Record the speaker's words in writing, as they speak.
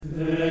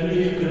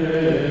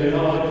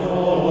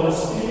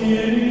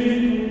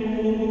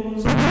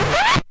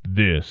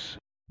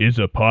is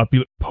a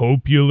popular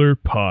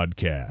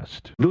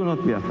podcast. Do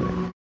not be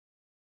afraid.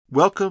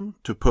 Welcome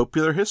to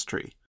Popular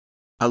History,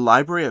 a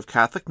library of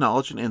Catholic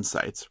knowledge and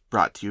insights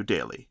brought to you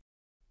daily.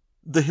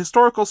 The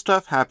historical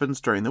stuff happens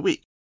during the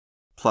week,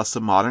 plus a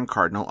modern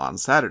cardinal on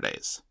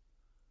Saturdays.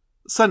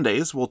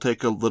 Sundays we'll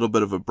take a little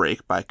bit of a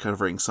break by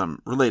covering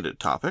some related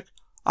topic,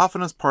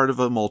 often as part of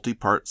a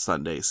multi-part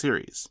Sunday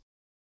series.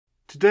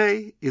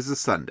 Today is a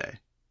Sunday,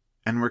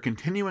 and we're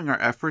continuing our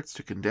efforts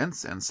to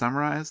condense and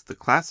summarize the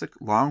classic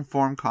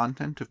long-form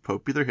content of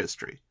popular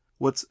history,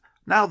 what's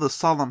now the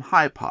solemn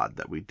high pod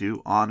that we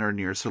do on or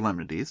near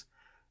solemnities,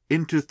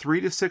 into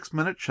 3 to 6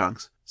 minute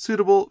chunks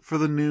suitable for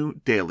the new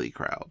daily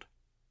crowd.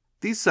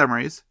 These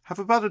summaries have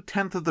about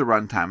 1/10 of the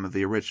runtime of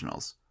the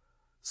originals,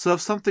 so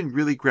if something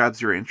really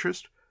grabs your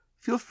interest,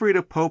 feel free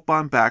to pope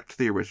on back to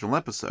the original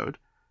episode,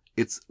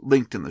 it's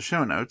linked in the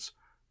show notes,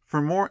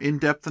 for more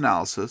in-depth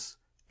analysis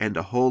and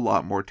a whole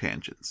lot more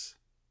tangents.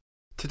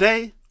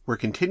 Today, we're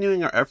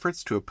continuing our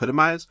efforts to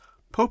epitomize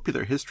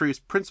popular history's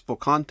principal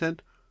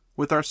content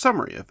with our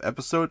summary of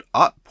episode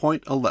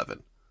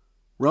 0.11,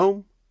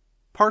 Rome,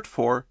 Part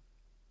 4,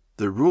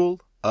 The Rule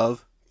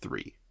of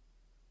Three.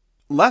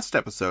 Last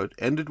episode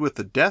ended with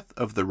the death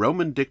of the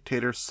Roman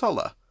dictator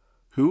Sulla,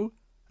 who,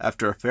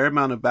 after a fair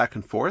amount of back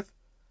and forth,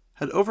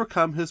 had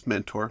overcome his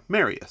mentor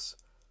Marius,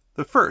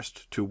 the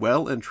first to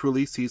well and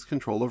truly seize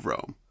control of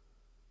Rome,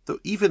 though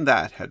even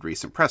that had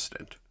recent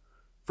precedent.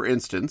 For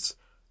instance,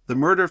 the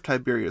murder of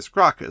Tiberius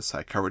Gracchus,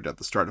 I covered at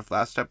the start of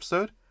last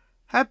episode,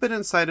 had been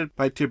incited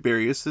by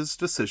Tiberius's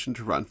decision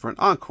to run for an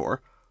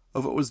encore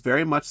of what was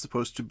very much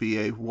supposed to be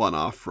a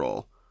one-off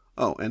role.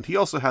 Oh, and he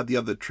also had the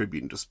other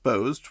tribune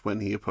disposed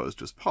when he opposed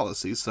his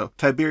policies, so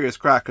Tiberius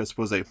Gracchus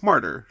was a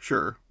martyr,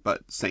 sure,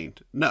 but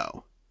saint,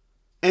 no.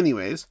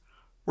 Anyways,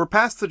 we're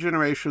past the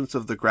generations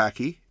of the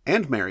Gracchi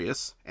and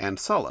Marius and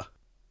Sulla.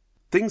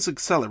 Things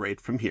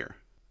accelerate from here.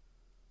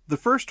 The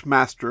first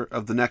master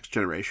of the next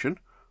generation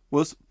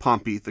was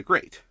Pompey the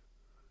Great,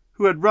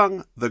 who had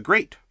wrung the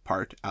great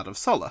part out of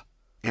Sulla,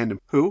 and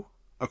who,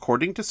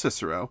 according to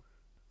Cicero,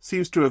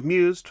 seems to have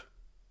mused,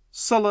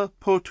 Sulla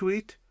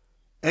potuit,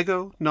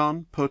 ego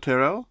non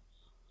potero?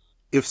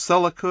 If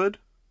Sulla could,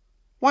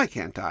 why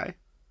can't I?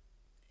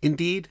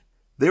 Indeed,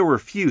 there were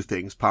few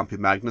things Pompey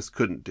Magnus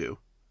couldn't do.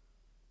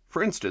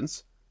 For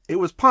instance, it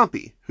was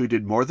Pompey who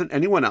did more than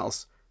anyone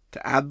else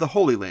to add the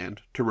Holy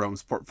Land to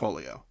Rome's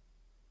portfolio.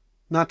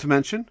 Not to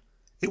mention,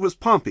 it was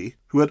Pompey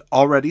who had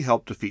already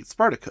helped defeat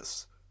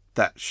Spartacus,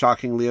 that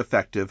shockingly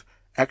effective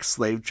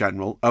ex-slave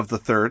general of the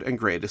third and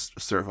greatest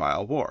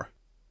servile war.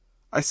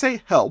 I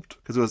say helped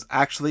because it was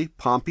actually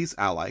Pompey's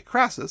ally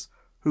Crassus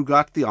who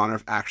got the honor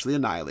of actually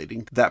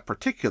annihilating that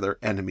particular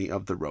enemy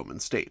of the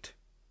Roman state.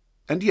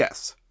 And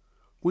yes,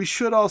 we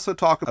should also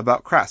talk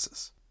about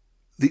Crassus.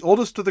 The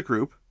oldest of the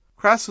group,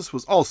 Crassus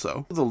was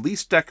also the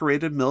least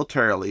decorated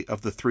militarily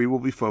of the three we'll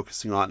be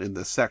focusing on in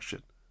this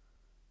section.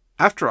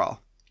 After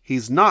all,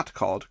 he's not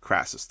called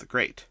Crassus the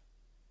Great.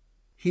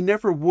 He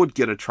never would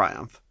get a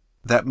triumph,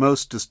 that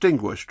most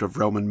distinguished of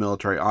Roman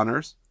military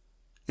honors,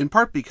 in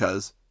part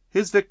because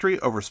his victory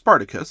over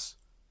Spartacus,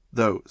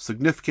 though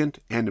significant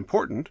and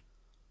important,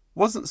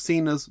 wasn't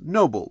seen as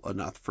noble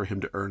enough for him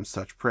to earn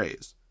such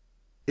praise.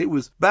 It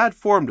was bad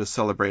form to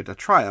celebrate a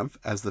triumph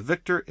as the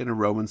victor in a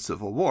Roman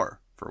civil war,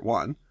 for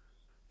one,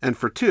 and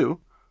for two,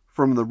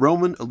 from the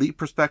Roman elite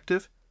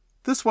perspective,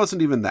 this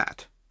wasn't even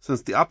that,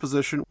 since the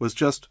opposition was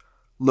just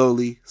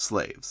lowly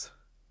slaves.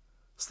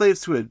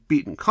 Slaves who had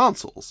beaten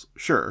consuls,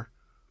 sure,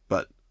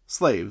 but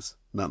slaves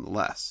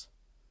nonetheless.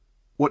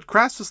 What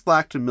Crassus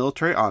lacked in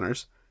military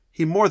honors,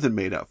 he more than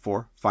made up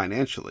for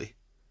financially,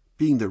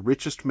 being the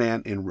richest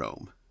man in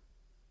Rome.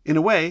 In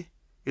a way,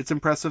 it's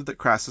impressive that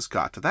Crassus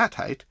got to that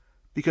height,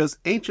 because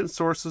ancient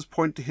sources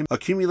point to him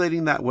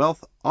accumulating that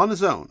wealth on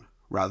his own,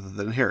 rather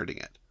than inheriting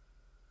it.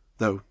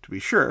 Though, to be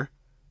sure,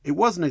 it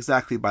wasn't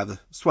exactly by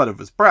the sweat of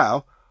his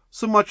brow,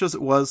 so much as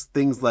it was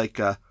things like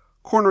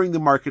cornering the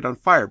market on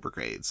fire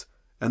brigades,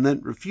 and then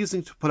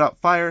refusing to put out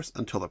fires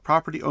until the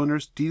property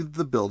owners deeded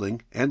the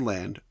building and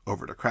land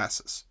over to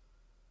Crassus.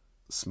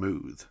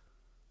 Smooth.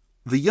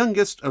 The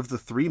youngest of the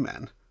three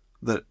men,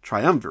 the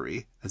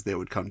triumvirate, as they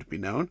would come to be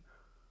known,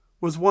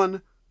 was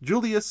one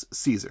Julius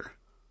Caesar,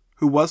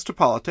 who was to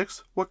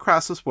politics what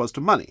Crassus was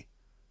to money,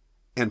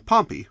 and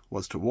Pompey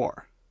was to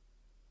war.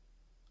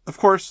 Of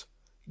course,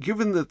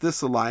 given that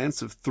this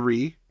alliance of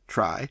three,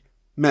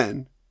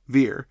 men,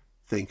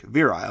 think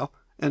virile,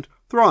 and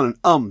throw on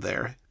an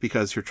there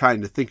because you're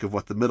trying to think of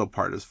what the middle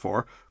part is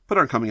for, but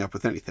aren't coming up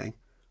with anything.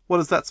 What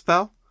does that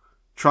spell?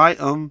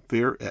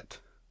 Triumvirate.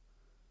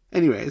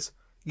 Anyways,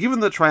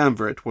 given that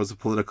triumvirate was a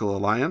political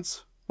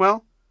alliance,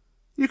 well,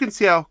 you can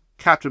see how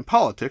Captain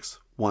Politics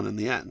won in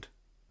the end.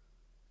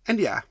 And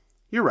yeah,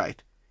 you're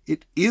right,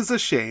 it is a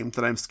shame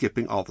that I'm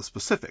skipping all the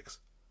specifics.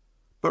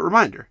 But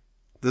reminder,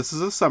 this is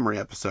a summary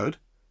episode,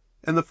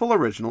 and the full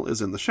original is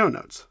in the show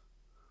notes.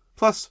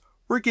 Plus,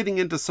 we're getting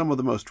into some of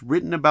the most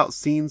written about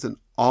scenes in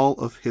all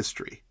of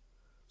history.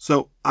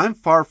 So I'm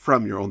far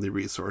from your only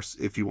resource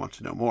if you want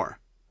to know more.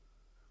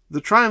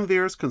 The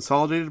triumvirs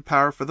consolidated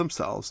power for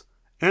themselves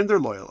and their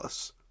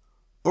loyalists,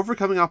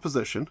 overcoming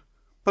opposition,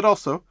 but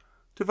also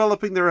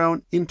developing their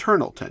own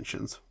internal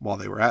tensions while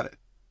they were at it.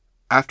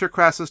 After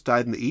Crassus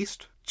died in the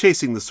east,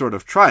 chasing the sort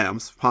of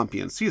triumphs Pompey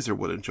and Caesar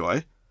would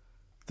enjoy,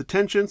 the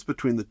tensions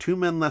between the two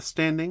men left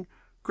standing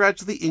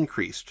gradually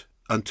increased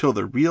until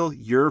the real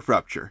year of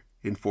rupture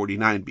in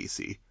 49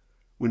 BC,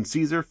 when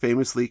Caesar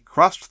famously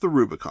crossed the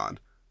Rubicon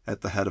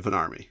at the head of an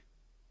army.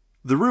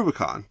 The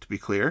Rubicon, to be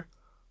clear,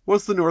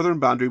 was the northern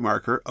boundary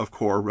marker of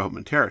core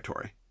Roman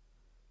territory.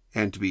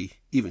 And to be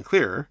even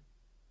clearer,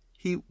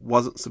 he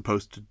wasn't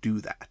supposed to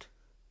do that.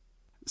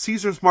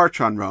 Caesar's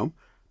march on Rome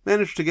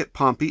managed to get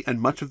Pompey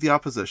and much of the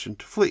opposition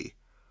to flee,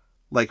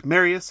 like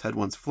Marius had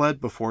once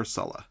fled before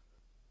Sulla.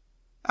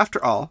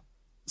 After all,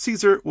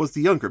 Caesar was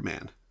the younger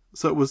man,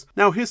 so it was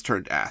now his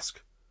turn to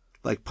ask,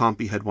 like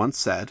Pompey had once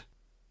said,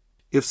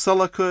 "If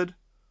Sulla could,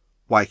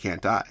 why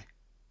can't I?"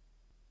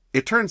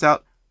 It turns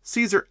out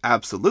Caesar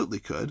absolutely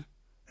could,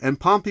 and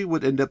Pompey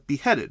would end up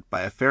beheaded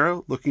by a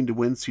pharaoh looking to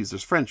win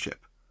Caesar's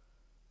friendship,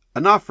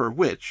 an offer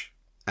which,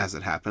 as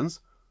it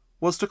happens,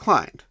 was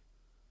declined,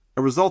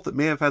 a result that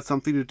may have had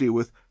something to do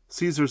with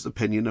Caesar's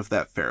opinion of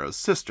that pharaoh's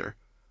sister,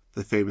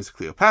 the famous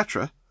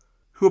Cleopatra,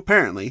 who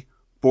apparently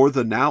bore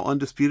the now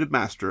undisputed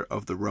master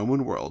of the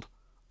Roman world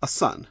a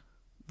son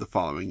the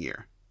following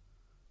year.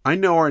 I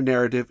know our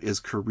narrative is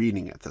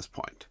careening at this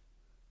point,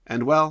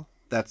 and well,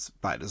 that's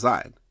by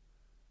design.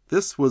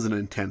 This was an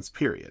intense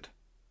period.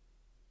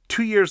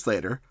 2 years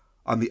later,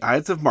 on the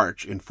Ides of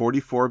March in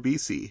 44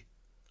 BC,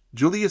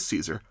 Julius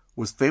Caesar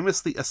was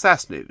famously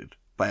assassinated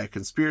by a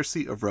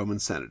conspiracy of Roman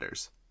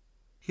senators.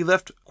 He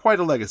left quite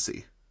a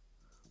legacy,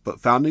 but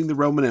founding the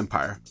Roman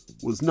Empire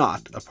was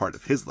not a part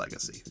of his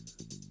legacy.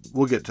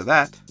 We'll get to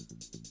that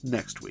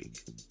next week.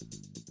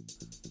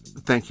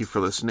 Thank you for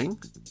listening.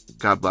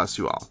 God bless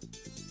you all.